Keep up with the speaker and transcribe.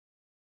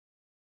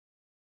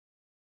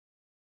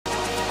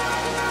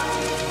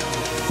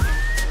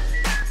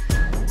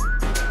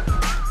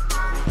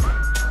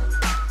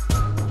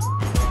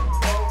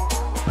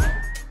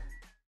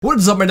What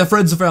is up, my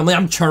friends and family?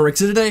 I'm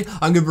Charmx, and today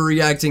I'm going to be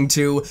reacting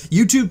to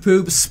YouTube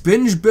poop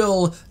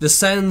Spingebill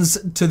descends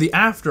to the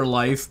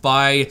afterlife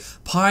by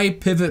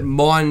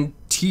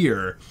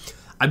PyPivotMontier.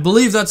 I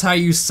believe that's how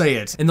you say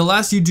it. In the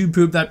last YouTube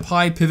poop that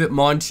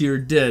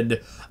PyPivotMontier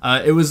did,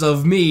 it was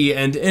of me,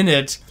 and in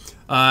it,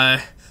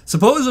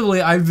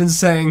 supposedly I've been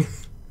saying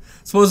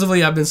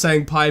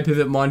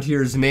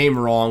PyPivotMontier's name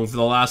wrong for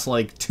the last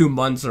like 2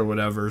 months or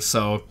whatever,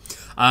 so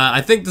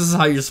I think this is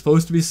how you're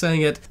supposed to be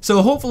saying it.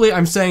 So hopefully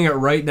I'm saying it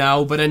right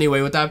now, but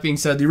anyway, with that being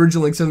said, the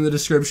original link's in the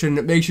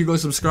description. Make sure you go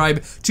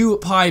subscribe to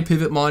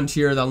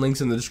PyPivotMontier. That link's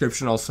in the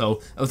description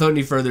also. Without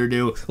any further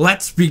ado,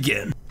 let's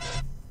begin.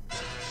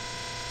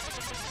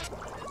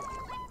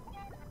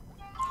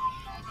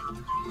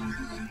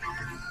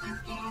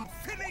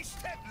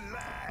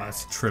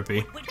 That's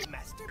trippy.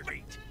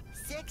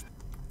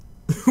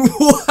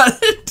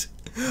 What?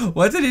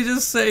 What did he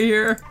just say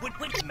here?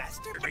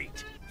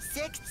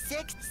 Six.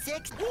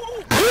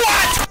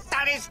 What?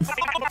 That is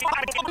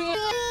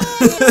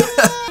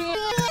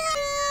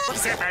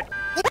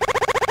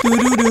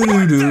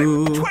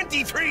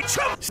 23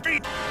 chump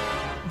speed.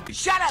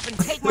 Shut up and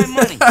take my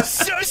money.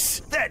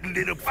 Shush, that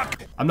little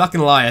fuck. I'm not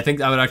gonna lie, I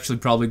think I would actually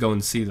probably go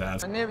and see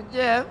that.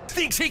 Yeah.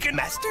 Thinks he can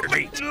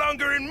masturbate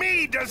longer than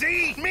me, does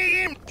he?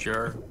 Me?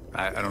 Sure.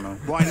 I don't know.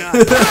 Why not?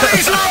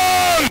 He's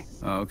wrong!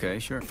 Oh, okay,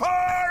 sure. Forward!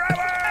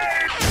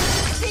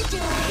 Did you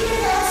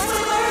hear us?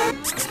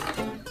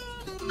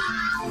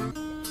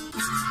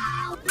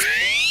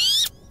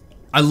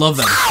 I love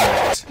that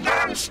effect.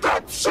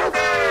 Non-stop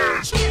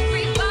service!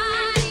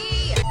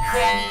 Everybody!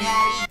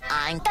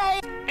 I'm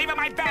even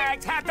my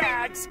bags have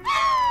bags!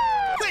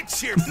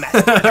 Quit your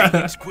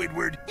masturbating,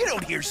 Squidward. You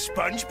don't hear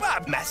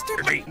SpongeBob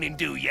masturbating,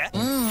 do ya?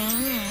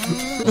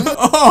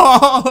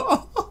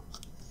 Oh.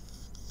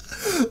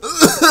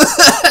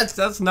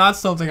 That's not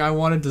something I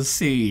wanted to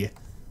see.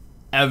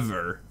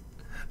 Ever.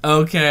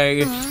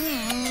 Okay.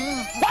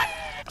 What?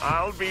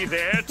 I'll be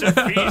there to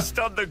feast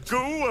on the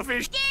goo of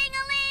his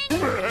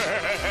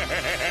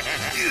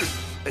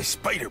a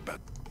spider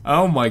bug.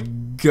 Oh my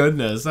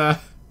goodness.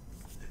 That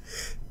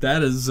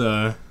is,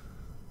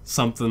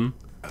 something.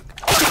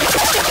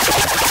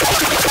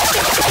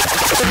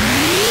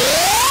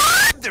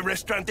 The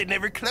restaurant that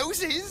never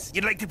closes.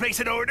 You'd like to place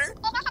an order?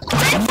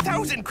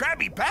 1,000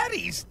 Krabby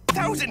Patties.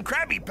 1,000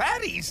 Krabby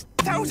Patties.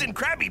 1,000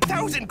 Krabby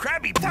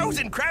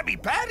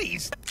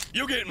Patties.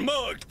 You get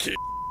mugged, kid.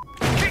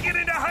 Kick it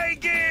into high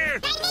gear.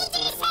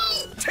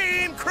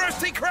 Team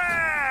Krusty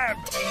Krab.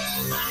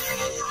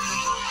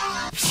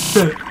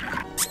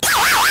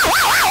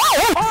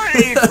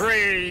 I'm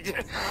afraid.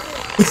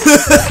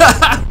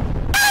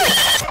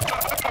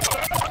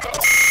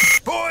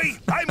 Boy,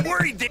 I'm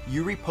worried that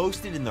you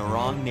reposted in the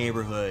wrong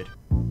neighborhood.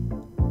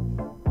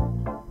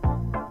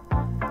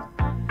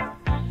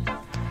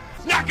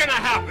 not gonna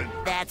happen.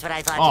 That's what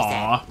I thought Aww. you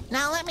said.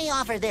 Now let me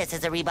offer this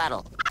as a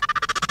rebuttal.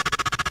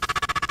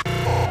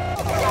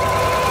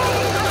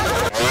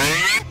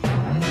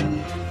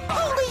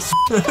 Holy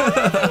shit,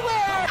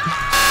 everywhere!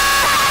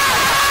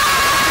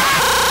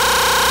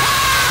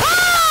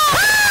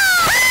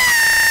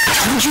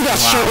 Told you that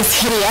shirt was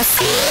hideous.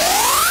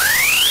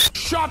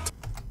 Shut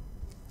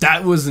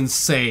That was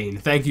insane.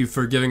 Thank you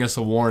for giving us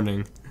a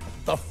warning.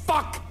 the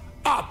fuck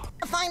up.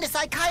 Find a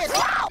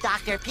psychiatrist.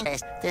 Dr.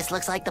 Penis. This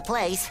looks like the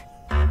place.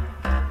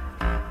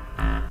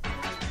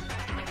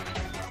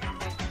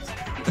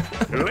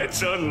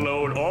 Let's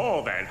unload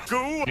all that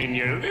goo in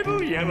your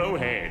little yellow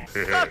head.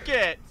 Fuck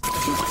it!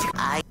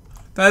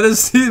 That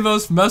is the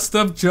most messed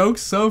up joke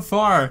so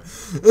far.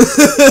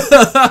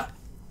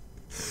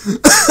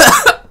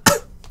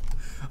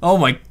 Oh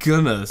my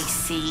goodness.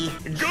 See?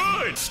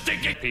 Good!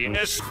 Stick it,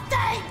 penis!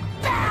 Stay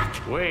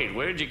back! Wait,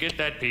 where'd you get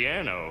that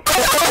piano?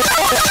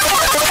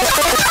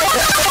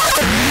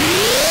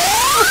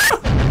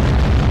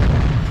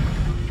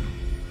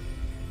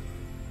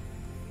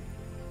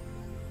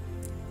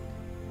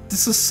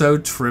 This is so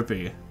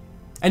trippy.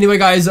 Anyway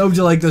guys, I hope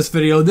you like this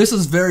video. This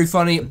is very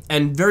funny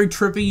and very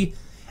trippy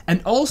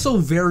and also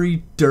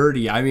very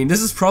dirty. I mean,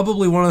 this is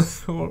probably one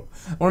of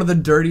the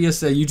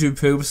dirtiest YouTube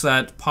poops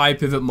that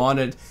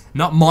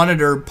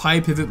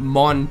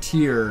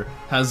PyPivotMontier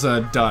has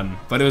done.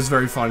 But it was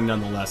very funny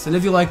nonetheless. And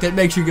if you liked it,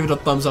 make sure you give it a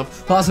thumbs up.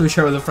 Possibly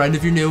share with a friend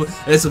if you're new,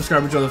 and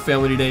subscribe to join the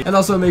family today. And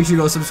also make sure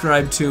you go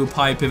subscribe to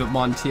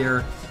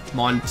PyPivotMontier.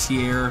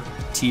 Montier.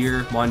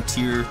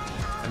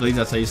 I believe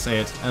that's how you say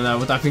it. And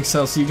with that being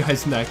said, I'll see you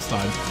guys next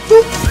time.